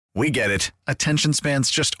We get it. Attention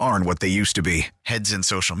spans just aren't what they used to be. Heads in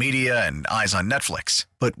social media and eyes on Netflix.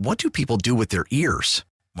 But what do people do with their ears?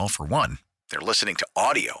 Well, for one, they're listening to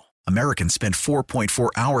audio. Americans spend 4.4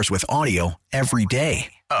 hours with audio every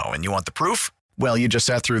day. Oh, and you want the proof? Well, you just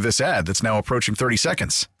sat through this ad that's now approaching 30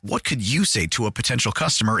 seconds. What could you say to a potential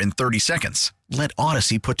customer in 30 seconds? Let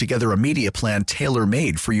Odyssey put together a media plan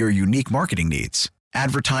tailor-made for your unique marketing needs.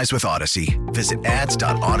 Advertise with Odyssey. Visit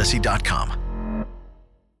ads.odyssey.com.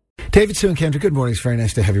 David, Sue, and Kendra, good morning. It's very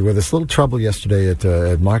nice to have you with us. A little trouble yesterday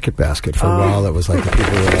at Market Basket. For a while, it was like the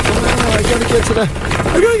people were like, I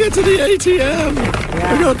gotta get to the ATM.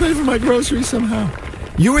 I gotta pay for my groceries somehow.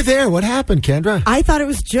 You were there. What happened, Kendra? I thought it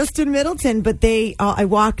was just in Middleton, but I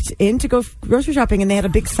walked in to go grocery shopping, and they had a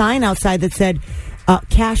big sign outside that said,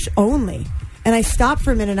 cash only. And I stopped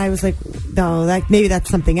for a minute, and I was like, no, maybe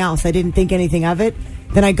that's something else. I didn't think anything of it.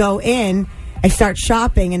 Then I go in, I start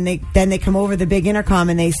shopping, and then they come over the big intercom,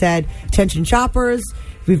 and they said, attention shoppers,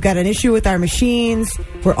 we've got an issue with our machines.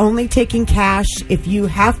 We're only taking cash. If you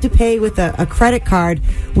have to pay with a credit card,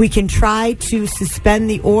 we can try to suspend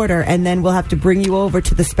the order, and then we'll have to bring you over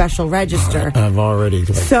to the special register. I'm already,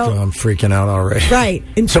 I'm freaking out already. Right.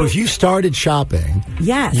 So if you started shopping,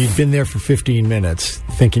 yes, you'd been there for 15 minutes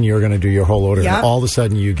thinking you were going to do your whole order, and all of a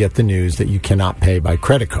sudden you get the news that you cannot pay by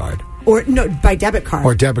credit card. Or no, by debit card.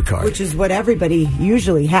 Or debit card. Which is what everybody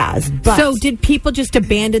usually has. But so did people just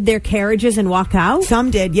abandon their carriages and walk out? Some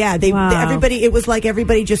did, yeah. Everybody, it was like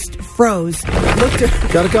everybody just froze.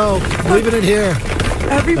 Gotta go. Leaving it here.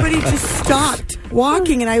 Everybody just stopped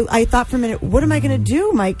walking, and I thought for a minute, what am I going to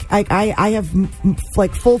do, Mike? I have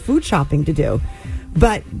like full food shopping to do.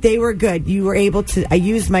 But they were good. You were able to, I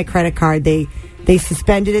used my credit card. They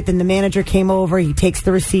suspended it. Then the manager came over. He takes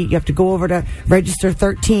the receipt. You have to go over to register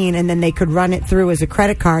 13, and then they could run it through as a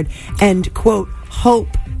credit card and, quote, hope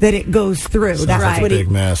that it goes through. That's right. What a big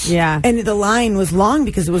mess. Yeah. And the line was long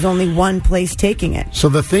because it was only one place taking it. So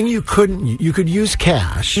the thing you could use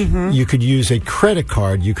cash. Mm-hmm. You could use a credit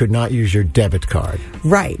card. You could not use your debit card.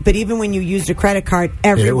 Right. But even when you used a credit card,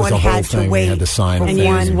 everyone had to wait. You had to sign and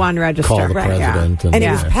use one register. Call the president. And it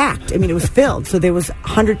was packed. I mean, it was filled. So there was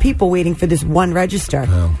 100 people waiting for this one register.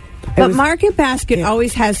 Oh. But Market Basket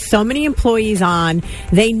always has so many employees on.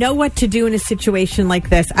 They know what to do in a situation like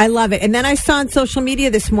this. I love it. And then I saw on social media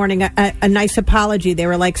this morning a nice apology. They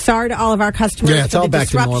were like, sorry to all of our customers it's for all the back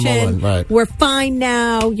disruption. To normal. Right. We're fine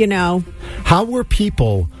now, you know. How were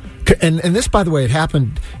people... And this, by the way, it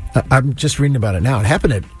happened... I'm just reading about it now. It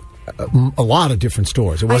happened at a lot of different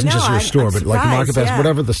stores. It wasn't just your store, but like Market Basket,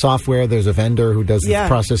 whatever the software, there's a vendor who does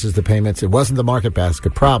processes the payments. It wasn't the Market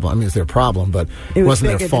Basket problem. I mean, it's their problem, but it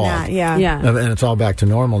wasn't their fault. And it's all back to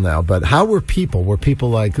normal now. But how were people? Were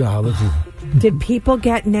people like, Did people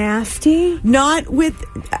get nasty? Not with...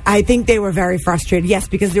 I think they were very frustrated, yes,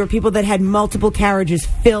 because there were people that had multiple carriages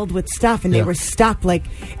filled with stuff, and they were stuck,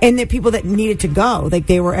 and there are people that needed to go.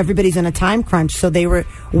 Everybody's on a time crunch, so they were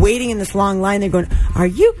waiting in this long line. They're going, Are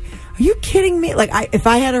you kidding me? If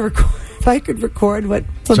I could record what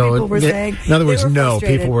some people were saying. In other words, no,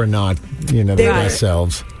 people were not, their best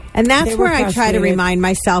selves. And that's where I try to remind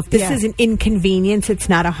myself, this is an inconvenience. It's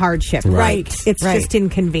not a hardship. Right. It's just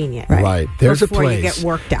inconvenient. Right. There's a place. You get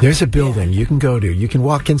worked out. There's a building you can go to. You can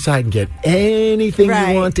walk inside and get anything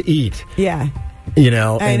you want to eat. Yeah.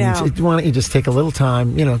 Why don't you just take a little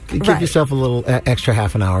time, give yourself a little extra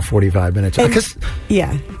half an hour, 45 minutes.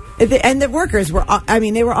 And the workers were,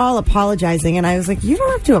 they were all apologizing, and I was like, you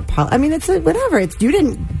don't have to apologize. I mean, it's whatever. You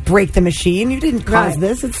didn't break the machine. You didn't cause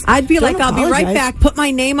this. I'd be like, I'll be right back. Put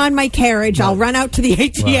my name on my carriage. I'll run out to the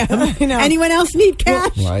ATM. Anyone else need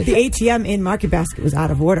cash? The ATM in Market Basket was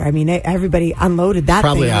out of order. I mean, everybody unloaded that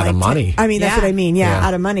Probably thing. Out of money. That's what I mean. Yeah,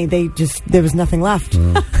 out of money. There was nothing left.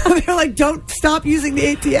 They were like, don't stop using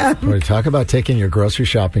the ATM. Well, talk about taking your grocery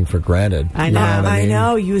shopping for granted. I know. I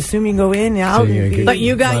know. You assume you can go in. But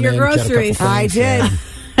you got your groceries. I did.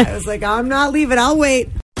 I was like, I'm not leaving. I'll wait.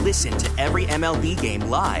 Listen to every MLB game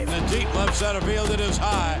live. In the deep left center field, it is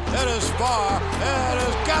high, it is far, it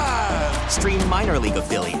is gone. Stream minor league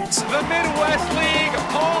affiliates. The Midwest League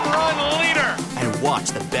home run leader. And watch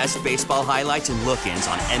the best baseball highlights and look-ins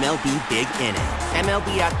on MLB Big Inning.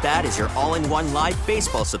 MLB At Bat is your all-in-one live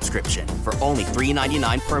baseball subscription for only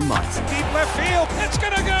 $3.99 per month. Deep left field, it's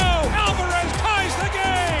gonna go. Alvarez ties the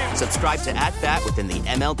game. Subscribe to At Bat within the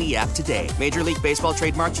MLB app today. Major League Baseball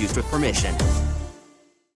trademarks used with permission.